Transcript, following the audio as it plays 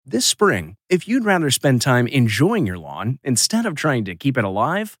This spring, if you'd rather spend time enjoying your lawn instead of trying to keep it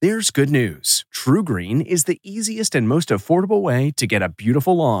alive, there's good news. TruGreen is the easiest and most affordable way to get a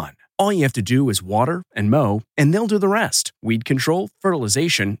beautiful lawn. All you have to do is water and mow, and they'll do the rest. Weed control,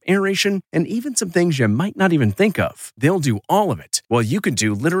 fertilization, aeration, and even some things you might not even think of. They'll do all of it, while you can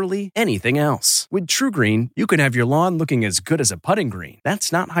do literally anything else. With TruGreen, you can have your lawn looking as good as a putting green.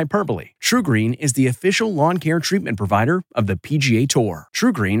 That's not hyperbole. TruGreen is the official lawn care treatment provider of the PGA Tour.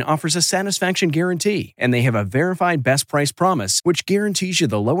 TruGreen offers a satisfaction guarantee, and they have a verified best price promise, which guarantees you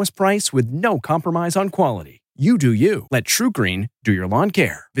the lowest price with no compromise on quality. You do you. Let TruGreen do your lawn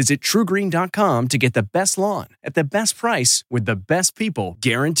care. Visit TruGreen.com to get the best lawn at the best price with the best people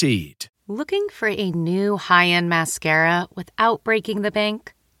guaranteed. Looking for a new high-end mascara without breaking the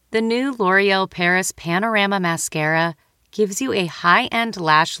bank? The new L'Oreal Paris Panorama Mascara gives you a high-end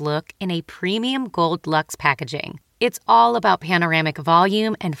lash look in a premium gold luxe packaging. It's all about panoramic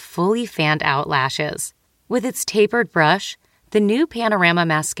volume and fully fanned-out lashes. With its tapered brush, the new Panorama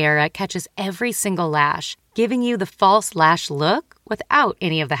Mascara catches every single lash, giving you the false lash look without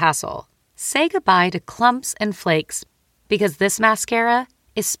any of the hassle. Say goodbye to clumps and flakes, because this mascara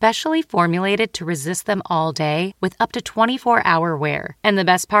is specially formulated to resist them all day with up to 24-hour wear. And the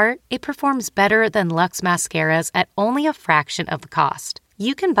best part? It performs better than Luxe mascaras at only a fraction of the cost.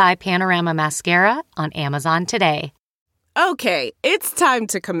 You can buy Panorama Mascara on Amazon today. Okay, it's time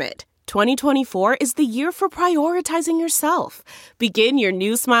to commit. 2024 is the year for prioritizing yourself. Begin your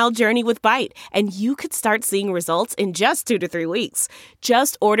new smile journey with Byte, and you could start seeing results in just 2 to 3 weeks.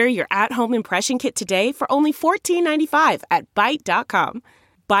 Just order your at-home impression kit today for only $14.95 at Byte.com.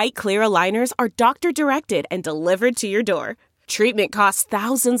 Byte Clear aligners are doctor-directed and delivered to your door. Treatment costs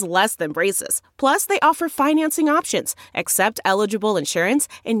thousands less than braces. Plus, they offer financing options, accept eligible insurance,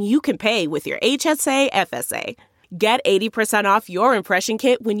 and you can pay with your HSA FSA. Get 80% off your impression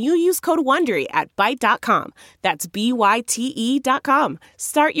kit when you use code WONDERY at Byte.com. That's BYTE.com.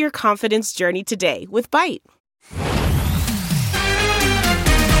 Start your confidence journey today with Byte.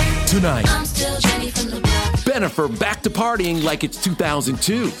 Tonight, Bennifer back to partying like it's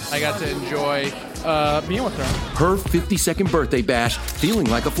 2002. I got to enjoy being with her. Her 52nd birthday bash feeling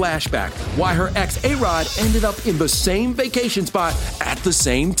like a flashback. Why her ex A-Rod ended up in the same vacation spot at the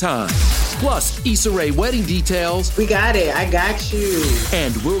same time. Plus, Issa Rae wedding details. We got it. I got you.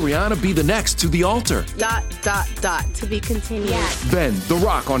 And will Rihanna be the next to the altar? ... To be continued. Yes. Then The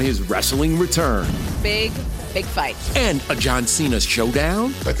Rock on his wrestling return. Big fight. And a John Cena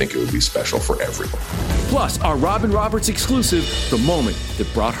showdown. I think it would be special for everyone. Plus, our Robin Roberts exclusive, the moment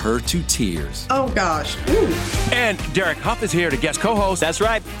that brought her to tears. Oh, gosh. Ooh. And Derek Huff is here to guest co-host. That's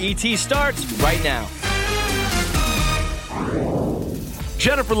right. E.T. starts right now.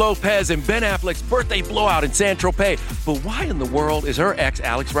 Jennifer Lopez and Ben Affleck's birthday blowout in Saint-Tropez. But why in the world is her ex,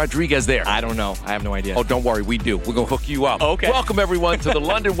 Alex Rodriguez, there? I don't know. I have no idea. Oh, don't worry. We do. We're going to hook you up. Okay. Welcome, everyone, to the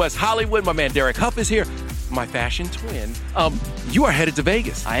London West Hollywood. My man, Derek Huff, is here. My fashion twin. You are headed to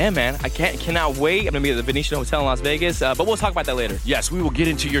Vegas. I am, man. I cannot wait. I'm going to be at the Venetian Hotel in Las Vegas, but we'll talk about that later. Yes, we will get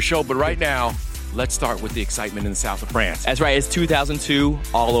into your show, but right now, let's start with the excitement in the south of France. That's right. It's 2002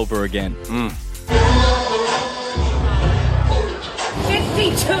 all over again.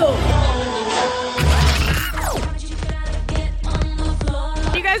 52.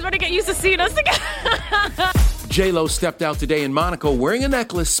 You guys better get used to seeing us together. J-Lo stepped out today in Monaco wearing a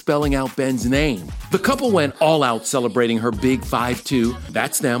necklace spelling out Ben's name. The couple went all out celebrating her big 5'2".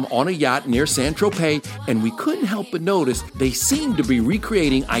 That's them on a yacht near Saint-Tropez, and we couldn't help but notice they seemed to be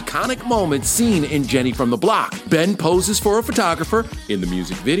recreating iconic moments seen in Jenny from the Block. Ben poses for a photographer. In the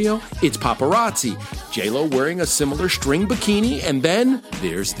music video, it's paparazzi. J-Lo wearing a similar string bikini, and then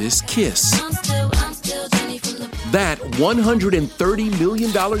there's this kiss. That $130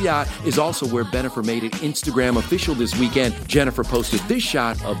 million yacht is also where Bennifer made it Instagram official this weekend. Jennifer posted this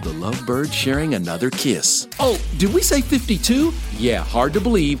shot of the lovebird sharing another kiss. Oh, did we say 52? Yeah, hard to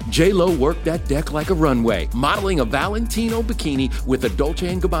believe. J-Lo worked that deck like a runway, modeling a Valentino bikini with a Dolce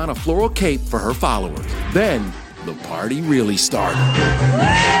 & Gabbana floral cape for her followers. Then, the party really started.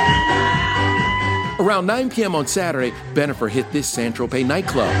 Around 9 p.m. on Saturday, Bennifer hit this Saint-Tropez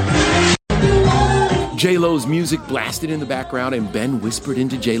nightclub. J-Lo's music blasted in the background, and Ben whispered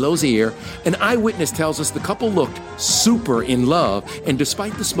into J-Lo's ear. An eyewitness tells us the couple looked super in love, and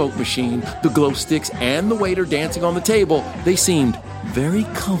despite the smoke machine, the glow sticks, and the waiter dancing on the table, they seemed very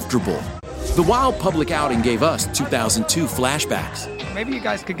comfortable. The wild public outing gave us 2002 flashbacks. Maybe you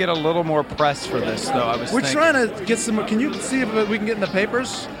guys could get a little more press for this, though. We're trying to get some. Can you see if we can get in the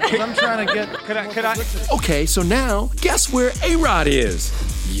papers? 'Cause I'm trying to get. Could I? Okay, so now, guess where A-Rod is?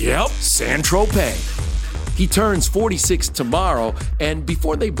 Yep, Saint-Tropez. He turns 46 tomorrow, and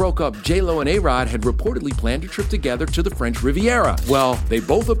before they broke up, J-Lo and A-Rod had reportedly planned a trip together to the French Riviera. Well, they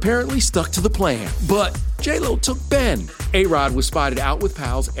both apparently stuck to the plan. But J-Lo took Ben. A-Rod was spotted out with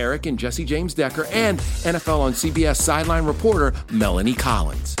pals Eric and Jesse James Decker and NFL on CBS sideline reporter Melanie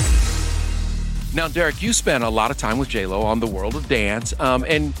Collins. Now, Derek, you spent a lot of time with J-Lo on The World of Dance,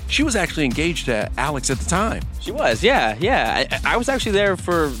 and she was actually engaged to Alex at the time. She was, yeah. I was actually there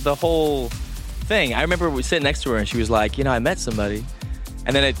for the whole thing. I remember we sitting next to her, and she was like, I met somebody.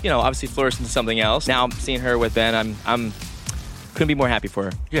 And then it, obviously flourished into something else. Now I'm seeing her with Ben. I'm couldn't be more happy for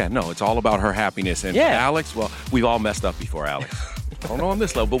her. Yeah, no, it's all about her happiness. And Alex, well, we've all messed up before, Alex. I don't know on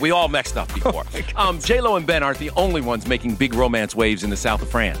this level, but we all messed up before. J-Lo and Ben aren't the only ones making big romance waves in the south of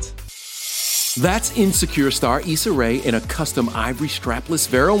France. That's Insecure star Issa Rae in a custom ivory strapless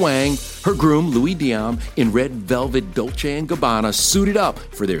Vera Wang, her groom Louis Diam in red velvet Dolce & Gabbana suited up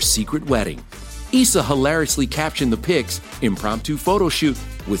for their secret wedding. Issa hilariously captioned the pics, impromptu photo shoot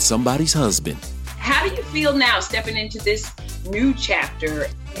with somebody's husband. How do you feel now stepping into this new chapter?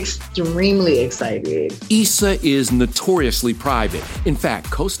 Extremely excited. Issa is notoriously private. In fact,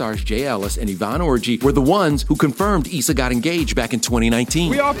 co-stars Jay Ellis and Yvonne Orji were the ones who confirmed Issa got engaged back in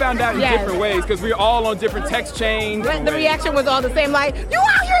 2019. We all found out in different ways because we were all on different text chains. The reaction was all the same, like, you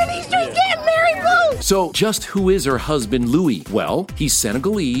out here in these streets getting married, boo! So just who is her husband, Louis? Well, he's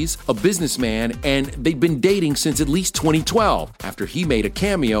Senegalese, a businessman, and they've been dating since at least 2012 after he made a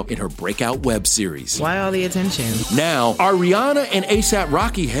cameo in her breakout web series. Why all the attention? Now, are Rihanna and A$AP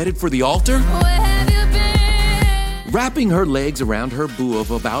Rocky headed for the altar? Wrapping her legs around her boo of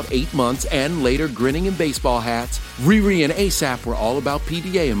about 8 months and later grinning in baseball hats, Riri and A$AP were all about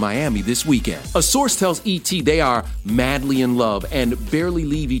PDA in Miami this weekend. A source tells ET they are madly in love and barely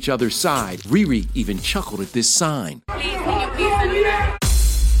leave each other's side. Riri even chuckled at this sign.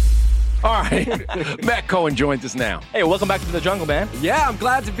 All right, Matt Cohen joins us now. Hey, welcome back to the jungle, man. Yeah, I'm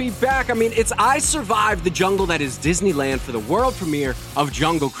glad to be back. I mean, it's I Survived the Jungle that is Disneyland for the world premiere of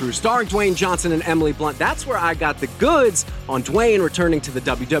Jungle Cruise, starring Dwayne Johnson and Emily Blunt. That's where I got the goods on Dwayne returning to the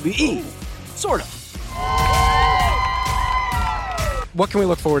WWE. Sort of. What can we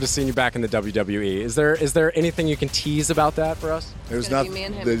look forward to seeing you back in the WWE? Is there anything you can tease about that for us? There's nothing. Me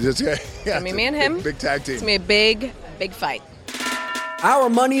and him. It's gonna be me and him. Big tag team. It's gonna be a big fight.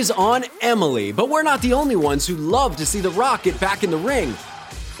 Our money's on Emily, but we're not the only ones who love to see The Rock get back in the ring.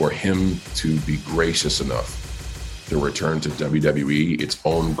 For him to be gracious enough to return to WWE, its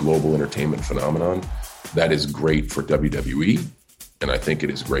own global entertainment phenomenon, that is great for WWE, and I think it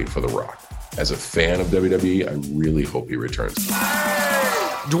is great for The Rock. As a fan of WWE, I really hope he returns.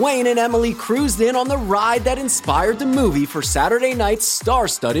 Dwayne and Emily cruised in on the ride that inspired the movie for Saturday night's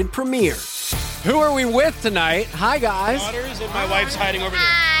star-studded premiere. Who are we with tonight? Hi, guys. Daughters and my wife's hiding over there.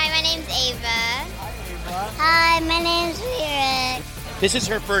 Hi, my name's Ava. Hi, my name's Lyric. This is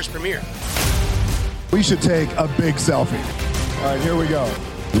her first premiere. We should take a big selfie. All right, here we go.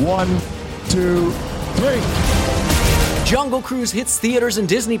 1, 2, 3. Jungle Cruise hits theaters and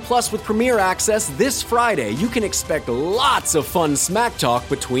Disney Plus with premiere access this Friday. You can expect lots of fun smack talk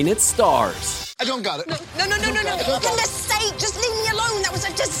between its stars. I don't got it. No. For goodness sake, just leave me alone. That was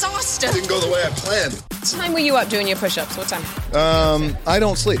a disaster. It didn't go the way I planned. What time were you up doing your push-ups? What time? I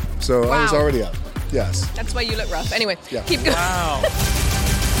don't sleep, so Wow. I was already up. Yes. That's why you look rough. Anyway, Yeah. keep going. Wow.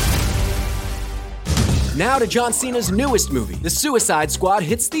 Now to John Cena's newest movie. The Suicide Squad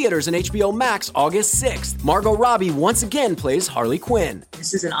hits theaters and HBO Max August 6th. Margot Robbie once again plays Harley Quinn.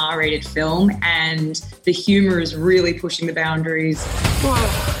 This is an R-rated film, and the humor is really pushing the boundaries.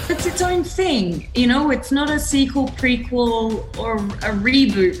 It's its own thing, it's not a sequel, prequel, or a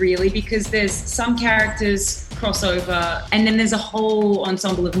reboot really, because there's some characters crossover, and then there's a whole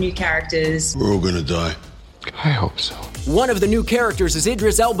ensemble of new characters. We're all gonna die. I hope so. One of the new characters is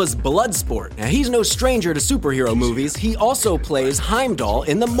Idris Elba's Bloodsport. Now, he's no stranger to superhero movies. He also plays Heimdall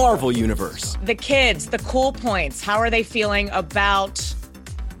in the Marvel Universe. The kids, the cool points, how are they feeling about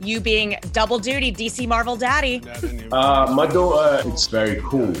you being double duty DC Marvel daddy? My daughter, it's very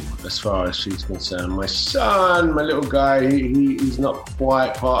cool as far as she's concerned. My son, my little guy, he's not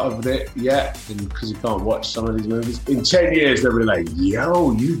quite part of it yet because he can't watch some of these movies. In 10 years, they'll be like,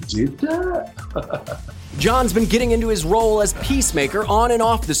 yo, you did that? John's been getting into his role as Peacemaker on and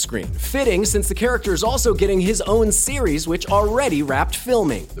off the screen. Fitting, since the character is also getting his own series, which already wrapped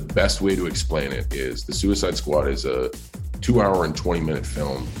filming. The best way to explain it is The Suicide Squad is a 2-hour and 20-minute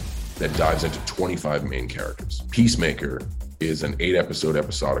film that dives into 25 main characters. Peacemaker is an 8-episode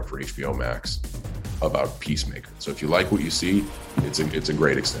episodic for HBO Max about Peacemaker. So if you like what you see, it's a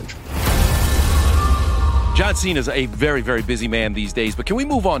great extension. John Cena's a very, very busy man these days, but can we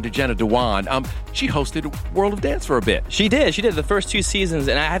move on to Jenna Dewan? She hosted World of Dance for a bit. She did the first 2 seasons,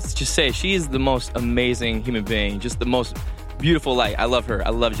 and I have to just say, she is the most amazing human being, just the most beautiful light. I love her. I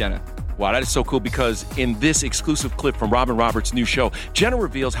love Jenna. Wow, that is so cool because in this exclusive clip from Robin Roberts' new show, Jenna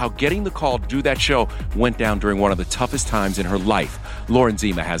reveals how getting the call to do that show went down during one of the toughest times in her life. Lauren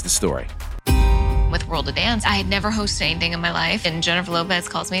Zima has the story. With World of Dance, I had never hosted anything in my life, and Jennifer Lopez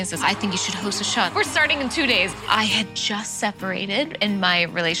calls me and says, I think you should host a show. We're starting in 2 days. I had just separated in my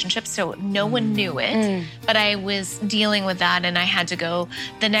relationship, so no one knew it, but I was dealing with that, and I had to go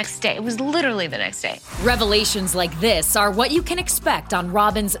the next day. It was literally the next day. Revelations like this are what you can expect on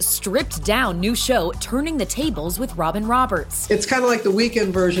Robin's stripped-down new show, Turning the Tables with Robin Roberts. It's kind of like the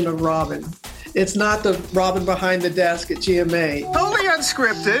weekend version of Robin. It's not the Robin behind the desk at GMA. Totally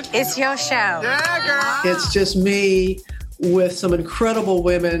unscripted. It's your show. Yeah, girl. It's just me with some incredible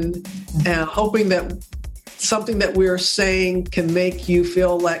women and hoping that something that we're saying can make you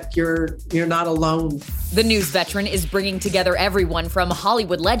feel like you're not alone. The news veteran is bringing together everyone from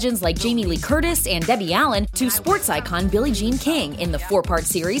Hollywood legends like Jamie Lee Curtis and Debbie Allen to sports icon Billie Jean King in the 4-part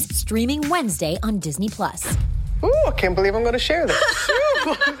series streaming Wednesday on Disney+. Ooh, I can't believe I'm going to share this.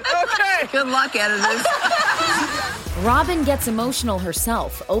 Okay. Good luck, editors. Robin gets emotional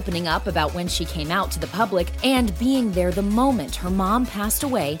herself, opening up about when she came out to the public and being there the moment her mom passed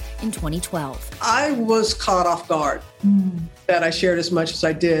away in 2012. I was caught off guard that I shared as much as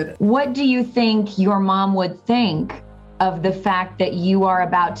I did. What do you think your mom would think of the fact that you are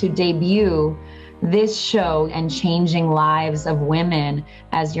about to debut this show and changing lives of women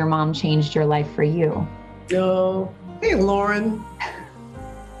as your mom changed your life for you? Oh, hey, Lauren.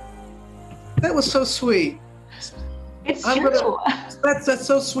 That was so sweet. It's true. That's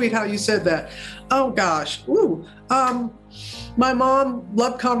so sweet how you said that. Oh, gosh. Ooh. My mom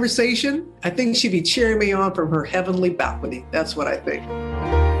loved conversation. I think she'd be cheering me on from her heavenly balcony. That's what I think.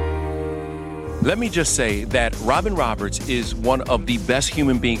 Let me just say that Robin Roberts is one of the best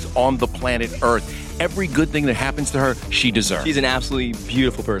human beings on the planet Earth. Every good thing that happens to her, she deserves. She's an absolutely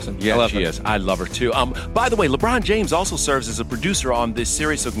beautiful person. Yeah, I love she her. is. I love her too. By the way, LeBron James also serves as a producer on this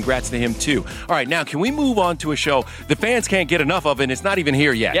series, so congrats to him too. All right, now can we move on to a show the fans can't get enough of, and it's not even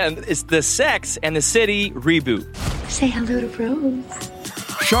here yet? Yeah, it's the Sex and the City reboot. Say hello to Rose.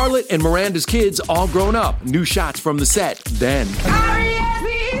 Charlotte and Miranda's kids all grown up. New shots from the set. Then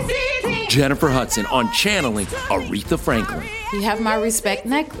Jennifer Hudson on channeling Aretha Franklin. You have my respect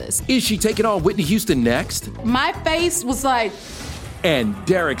necklace. Is she taking on Whitney Houston next? My face was like... And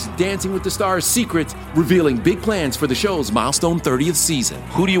Derek's Dancing with the Stars secrets, revealing big plans for the show's milestone 30th season.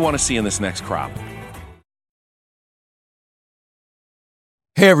 Who do you want to see in this next crop?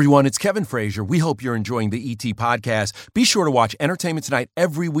 Hey everyone, it's Kevin Frazier. We hope you're enjoying the ET podcast. Be sure to watch Entertainment Tonight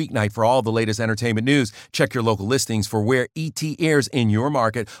every weeknight for all the latest entertainment news. Check your local listings for where ET airs in your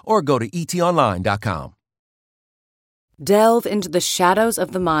market or go to etonline.com. Delve into the shadows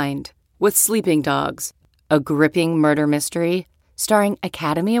of the mind with Sleeping Dogs, a gripping murder mystery starring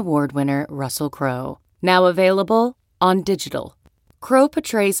Academy Award winner Russell Crowe. Now available on digital. Crowe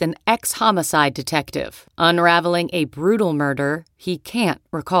portrays an ex-homicide detective, unraveling a brutal murder he can't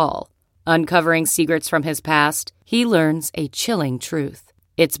recall. Uncovering secrets from his past, he learns a chilling truth.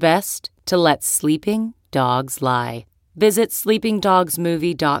 It's best to let sleeping dogs lie. Visit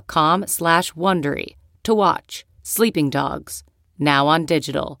sleepingdogsmovie.com/Wondery to watch Sleeping Dogs, now on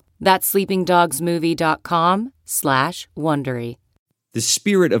digital. That's sleepingdogsmovie.com/Wondery. The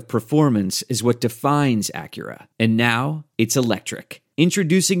spirit of performance is what defines Acura, and now it's electric.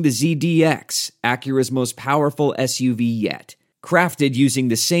 Introducing the ZDX, Acura's most powerful SUV yet. Crafted using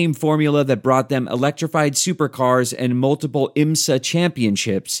the same formula that brought them electrified supercars and multiple IMSA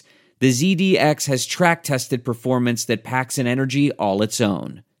championships, the ZDX has track-tested performance that packs an energy all its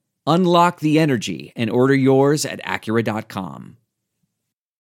own. Unlock the energy and order yours at Acura.com.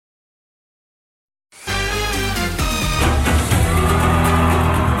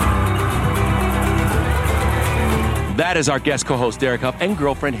 That is our guest co-host, Derek Huff, and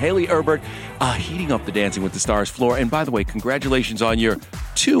girlfriend, Haley Erbert, heating up the Dancing with the Stars floor. And by the way, congratulations on your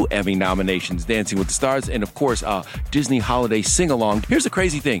 2 Emmy nominations, Dancing with the Stars, and of course, Disney Holiday Sing-Along. Here's the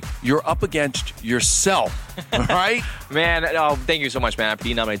crazy thing. You're up against yourself, right? Man, thank you so much, man.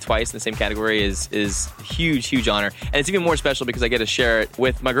 Being nominated twice in the same category is a huge, huge honor. And it's even more special because I get to share it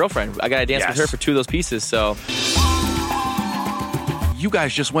with my girlfriend. I got to dance with her for 2 of those pieces, so... You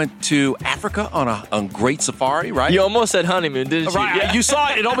guys just went to Africa on a great safari, right? You almost said honeymoon, didn't you? Right. Yeah. You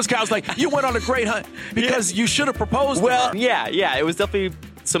saw it. It almost sounds like you went on a great hunt because you should have proposed. Well, yeah. It was definitely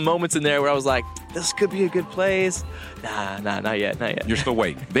some moments in there where I was like, this could be a good place. Nah, not yet. You're still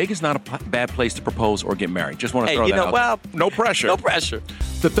waiting. Vegas not a bad place to propose or get married. Just want to throw that out. Well, no pressure. No pressure.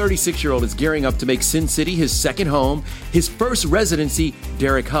 The 36-year-old is gearing up to make Sin City his second home. His first residency,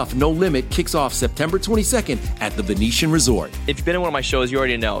 Derek Huff No Limit, kicks off September 22nd at the Venetian Resort. If you've been in one of my shows, you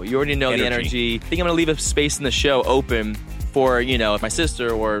already know. You already know the energy. I think I'm going to leave a space in the show open for, if my sister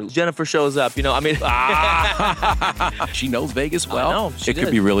or Jennifer shows up, She knows Vegas well. I know, it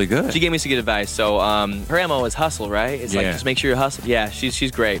could be really good. She gave me some good advice. So her MO is hustle, right? It's like, just make sure you hustle. Yeah,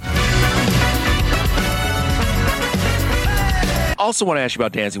 she's great. Also want to ask you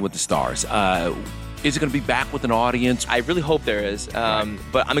about Dancing with the Stars. Is it going to be back with an audience? I really hope there is.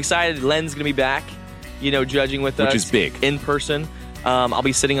 But I'm excited. Len's going to be back, judging with us. Which is big. In person. I'll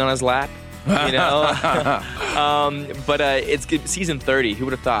be sitting on his lap. But it's good. Season 30. Who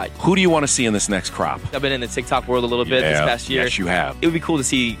would have thought? Who do you want to see in this next crop? I've been in the TikTok world a little bit this past year. Yes, you have. It would be cool to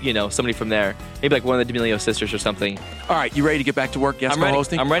see, somebody from there. Maybe like one of the D'Amelio sisters or something. All right, you ready to get back to work? Yes,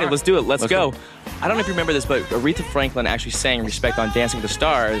 co-hosting? I'm ready. Right. Let's do it. Let's go. I don't know if you remember this, but Aretha Franklin actually sang Respect on Dancing with the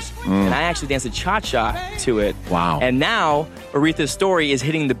Stars, and I actually danced a cha-cha to it. Wow. And now Aretha's story is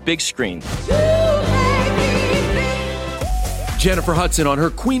hitting the big screen. Jennifer Hudson on her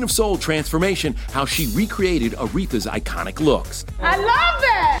Queen of Soul transformation, how she recreated Aretha's iconic looks. I love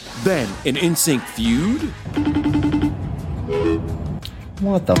it! Then, an NSYNC feud?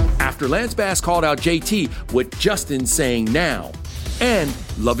 What the? After Lance Bass called out JT, what Justin's saying now. And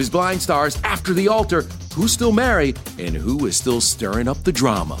Love is Blind stars After the Altar, who's still married and who is still stirring up the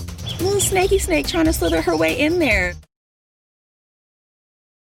drama. Little snaky snake trying to slither her way in there.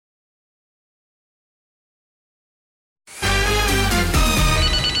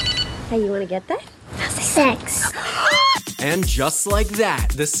 Hey, you want to get that? Sex. And just like that,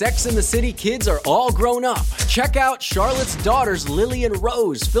 the Sex and the City kids are all grown up. Check out Charlotte's daughters, Lily and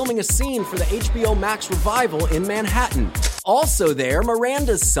Rose, filming a scene for the HBO Max revival in Manhattan. Also there,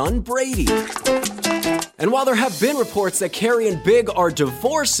 Miranda's son, Brady. And while there have been reports that Carrie and Big are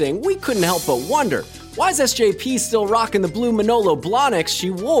divorcing, we couldn't help but wonder, why is SJP still rocking the blue Manolo Blahniks she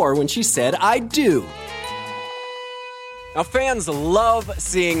wore when she said, I do? Now, fans love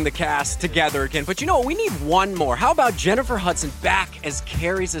seeing the cast together again, but we need one more. How about Jennifer Hudson back as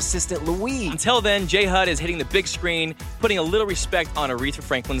Carrie's assistant, Louise? Until then, J. Hud is hitting the big screen, putting a little respect on Aretha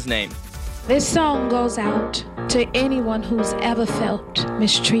Franklin's name. This song goes out to anyone who's ever felt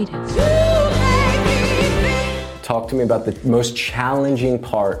mistreated. Talk to me about the most challenging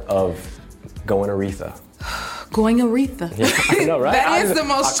part of going Aretha. Going Aretha. Yeah, I know, right? That is the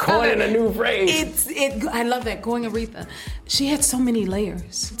most challenging. A new phrase. I love that, going Aretha. She had so many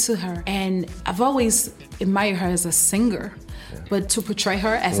layers to her, and I've always admired her as a singer, but to portray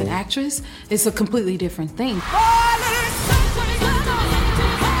her as an actress is a completely different thing.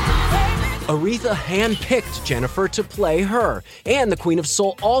 Aretha handpicked Jennifer to play her, and the Queen of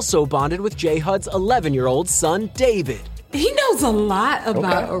Soul also bonded with J. Hud's 11-year-old son, David. He knows a lot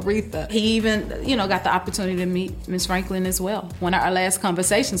about Aretha. He even, got the opportunity to meet Miss Franklin as well. One of our last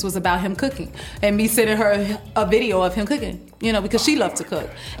conversations was about him cooking and me sending her a video of him cooking, because she loves to cook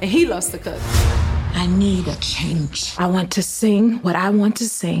and he loves to cook. I need a change. I want to sing what I want to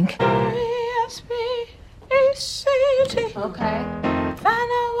sing. Okay. Find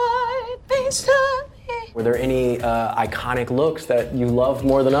out what it means to me. Were there any iconic looks that you loved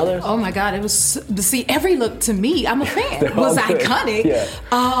more than others? Oh my God, it was, every look to me, I'm a fan, was iconic. Yeah.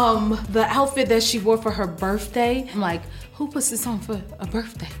 The outfit that she wore for her birthday, I'm like, who puts this on for a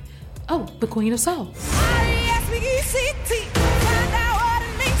birthday? Oh, the Queen of Soul.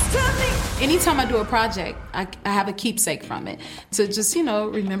 Anytime I do a project, I have a keepsake from it to just,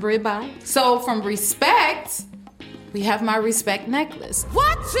 remember it by. So from Respect, we have my Respect necklace.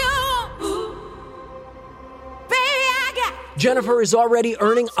 What you? Jennifer is already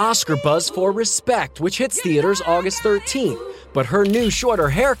earning Oscar buzz for Respect, which hits theaters August 13th. But her new shorter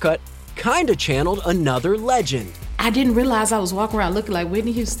haircut kinda channeled another legend. I didn't realize I was walking around looking like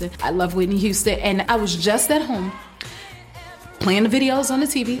Whitney Houston. I love Whitney Houston, and I was just at home playing the videos on the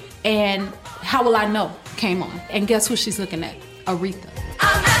TV, and How Will I Know came on. And guess who she's looking at? Aretha.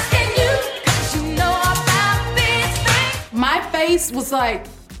 I'm asking you, 'cause you know about this thing. My face was like,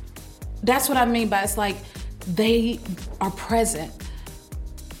 that's what I mean by it's like, they are present.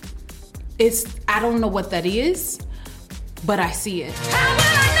 I don't know what that is, but I see it.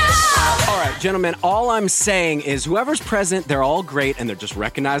 All right, gentlemen, all I'm saying is whoever's present, they're all great, and they're just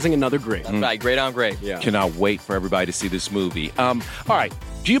recognizing another great. That's right, great on great. Yeah. Cannot wait for everybody to see this movie. All right,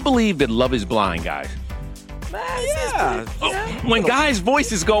 do you believe that Love is Blind, guys? Yeah. When guys'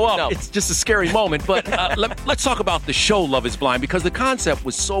 voices go up, it's just a scary moment. But let's talk about the show Love is Blind, because the concept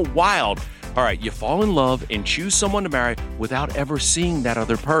was so wild All right, you fall in love and choose someone to marry without ever seeing that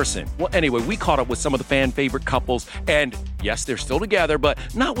other person. Well, anyway, we caught up with some of the fan favorite couples, and yes, they're still together, but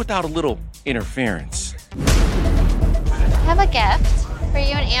not without a little interference. I have a gift for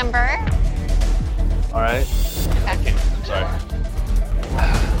you and Amber. All right. Okay. I'm sorry.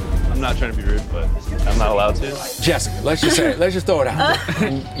 I'm not trying to be rude, but I'm not allowed to. Jessica, let's just throw it out there.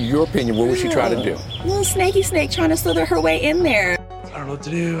 In your opinion, what would she try to do? Little snaky snake trying to slither her way in there. I don't know what to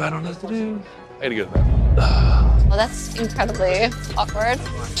do. I gotta go to Well, that's incredibly awkward.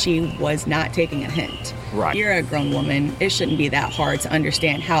 She was not taking a hint. Right. You're a grown woman. It shouldn't be that hard to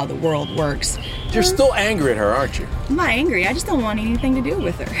understand how the world works. You're still angry at her, aren't you? I'm not angry. I just don't want anything to do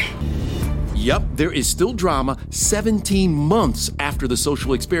with her. Yep, there is still drama 17 months after The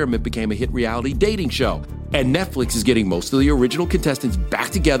Social Experiment became a hit reality dating show. And Netflix is getting most of the original contestants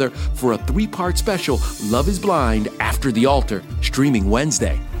back together for a 3-part special, Love is Blind After the Altar, streaming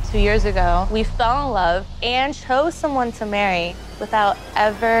Wednesday. 2 years ago, we fell in love and chose someone to marry without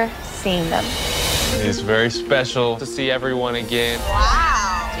ever seeing them. It's very special to see everyone again.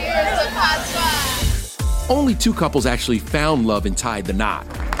 Wow. Cheers to Patois. Only 2 couples actually found love and tied the knot.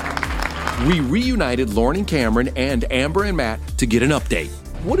 We reunited Lauren and Cameron and Amber and Matt to get an update.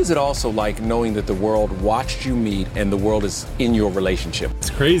 What is it also like knowing that the world watched you meet and the world is in your relationship? It's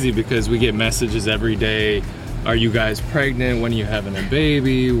crazy because we get messages every day. Are you guys pregnant? When are you having a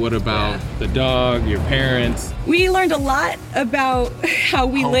baby? What about the dog, your parents? We learned a lot about how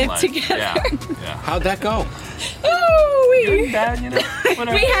we live together. Yeah. How'd that go? Oh, we had our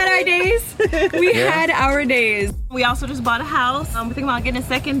days. We had our days. We also just bought a house. We're thinking about getting a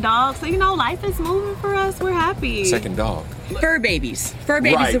second dog. So, life is moving for us. We're happy. Second dog. Fur babies. Fur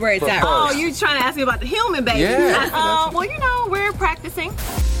babies Right, are where it's for at. fur. Oh, you're trying to ask me about the human baby. Yeah. We're practicing.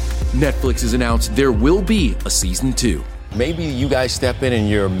 Netflix has announced there will be a season 2. Maybe you guys step in and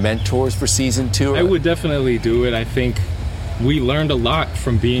you're mentors for season 2? I would definitely do it. I think we learned a lot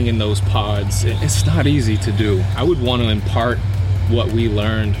from being in those pods. It's not easy to do. I would want to impart what we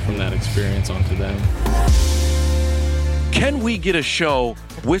learned from that experience onto them. Can we get a show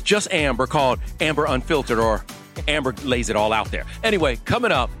with just Amber called Amber Unfiltered, or Amber lays it all out there? Anyway,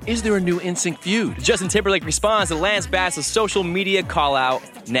 coming up, is there a new NSYNC feud? Justin Timberlake responds to Lance Bass's social media call out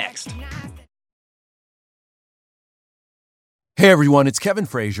next. Hey everyone, it's Kevin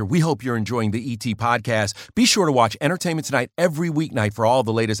Frazier. We hope you're enjoying the ET podcast. Be sure to watch Entertainment Tonight every weeknight for all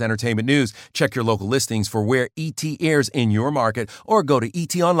the latest entertainment news. Check your local listings for where ET airs in your market, or go to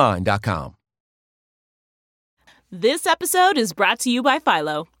etonline.com. This episode is brought to you by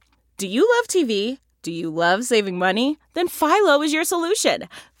Philo. Do you love TV? Do you love saving money? Then Philo is your solution.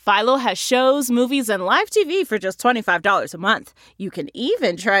 Philo has shows, movies, and live TV for just $25 a month. You can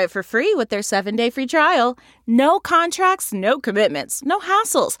even try it for free with their 7-day free trial. No contracts, no commitments, no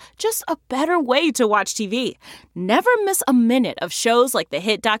hassles. Just a better way to watch TV. Never miss a minute of shows like the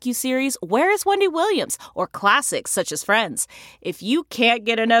hit docuseries Where is Wendy Williams? Or classics such as Friends. If you can't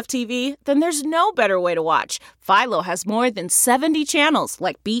get enough TV, then there's no better way to watch. Philo has more than 70 channels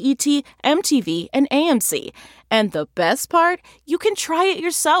like BET, MTV, and AMC. And the best part? You can try it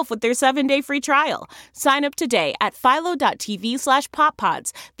yourself with their 7-day free trial. Sign up today at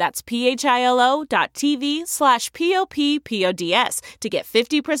philo.tv/poppods. That's philo.tv/POPPODS to get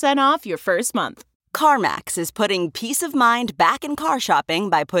 50% off your first month. CarMax is putting peace of mind back in car shopping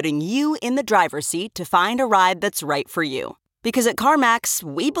by putting you in the driver's seat to find a ride that's right for you. Because at CarMax,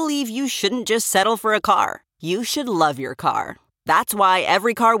 we believe you shouldn't just settle for a car. You should love your car. That's why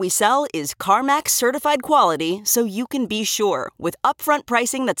every car we sell is CarMax certified quality, so you can be sure, with upfront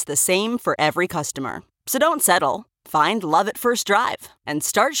pricing that's the same for every customer. So don't settle. Find love at first drive and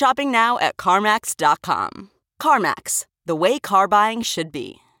start shopping now at CarMax.com. CarMax, the way car buying should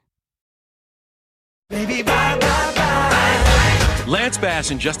be. Baby, bye, bye, bye. Lance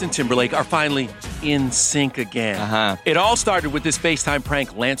Bass and Justin Timberlake are finally in sync again. It all started with this FaceTime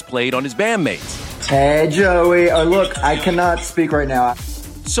prank Lance played on his bandmates. Hey, Joey. Oh, look, I cannot speak right now.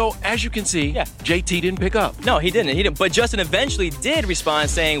 So, as you can see, JT didn't pick up. No, he didn't. But Justin eventually did respond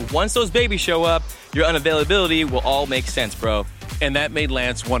saying, once those babies show up, your unavailability will all make sense, bro. And that made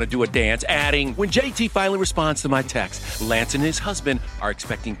Lance want to do a dance, adding, when JT finally responds to my text, Lance and his husband are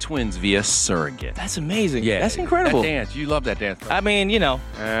expecting twins via surrogate. That's amazing. Yeah. That's incredible. That dance. You love that dance, bro. I mean,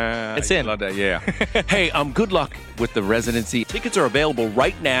 it's in. Love that, yeah. Hey, good luck with the residency. Tickets are available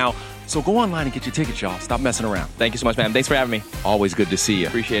right now. So go online and get your tickets, y'all. Stop messing around. Thank you so much, man. Thanks for having me. Always good to see you.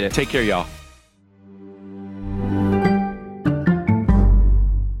 Appreciate it. Take care, y'all.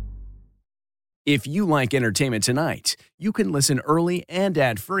 If you like Entertainment Tonight, you can listen early and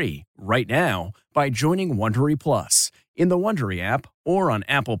ad-free right now by joining Wondery Plus in the Wondery app or on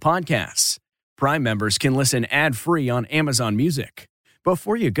Apple Podcasts. Prime members can listen ad-free on Amazon Music.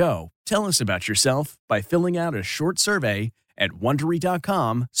 Before you go, tell us about yourself by filling out a short survey at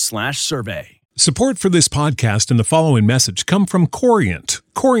Wondery.com/survey. Support for this podcast and the following message come from Corient.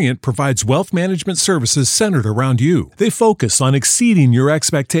 Corient provides wealth management services centered around you. They focus on exceeding your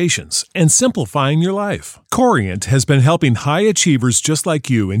expectations and simplifying your life. Corient has been helping high achievers just like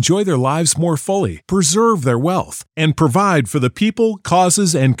you enjoy their lives more fully, preserve their wealth, and provide for the people,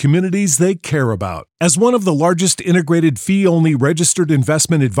 causes, and communities they care about. As one of the largest integrated fee-only registered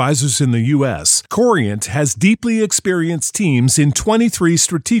investment advisors in the U.S., Corient has deeply experienced teams in 23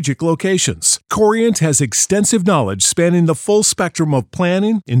 strategic locations. Corient has extensive knowledge spanning the full spectrum of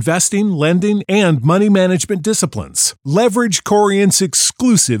planning, investing, lending, and money management disciplines. Leverage Corient's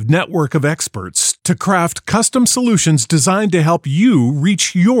exclusive network of experts to craft custom solutions designed to help you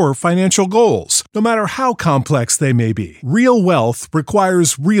reach your financial goals, no matter how complex they may be. Real wealth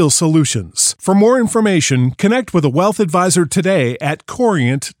requires real solutions. For more information, connect with a wealth advisor today at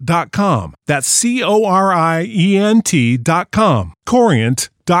Corient.com. That's Corient.com.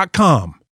 Corient.com.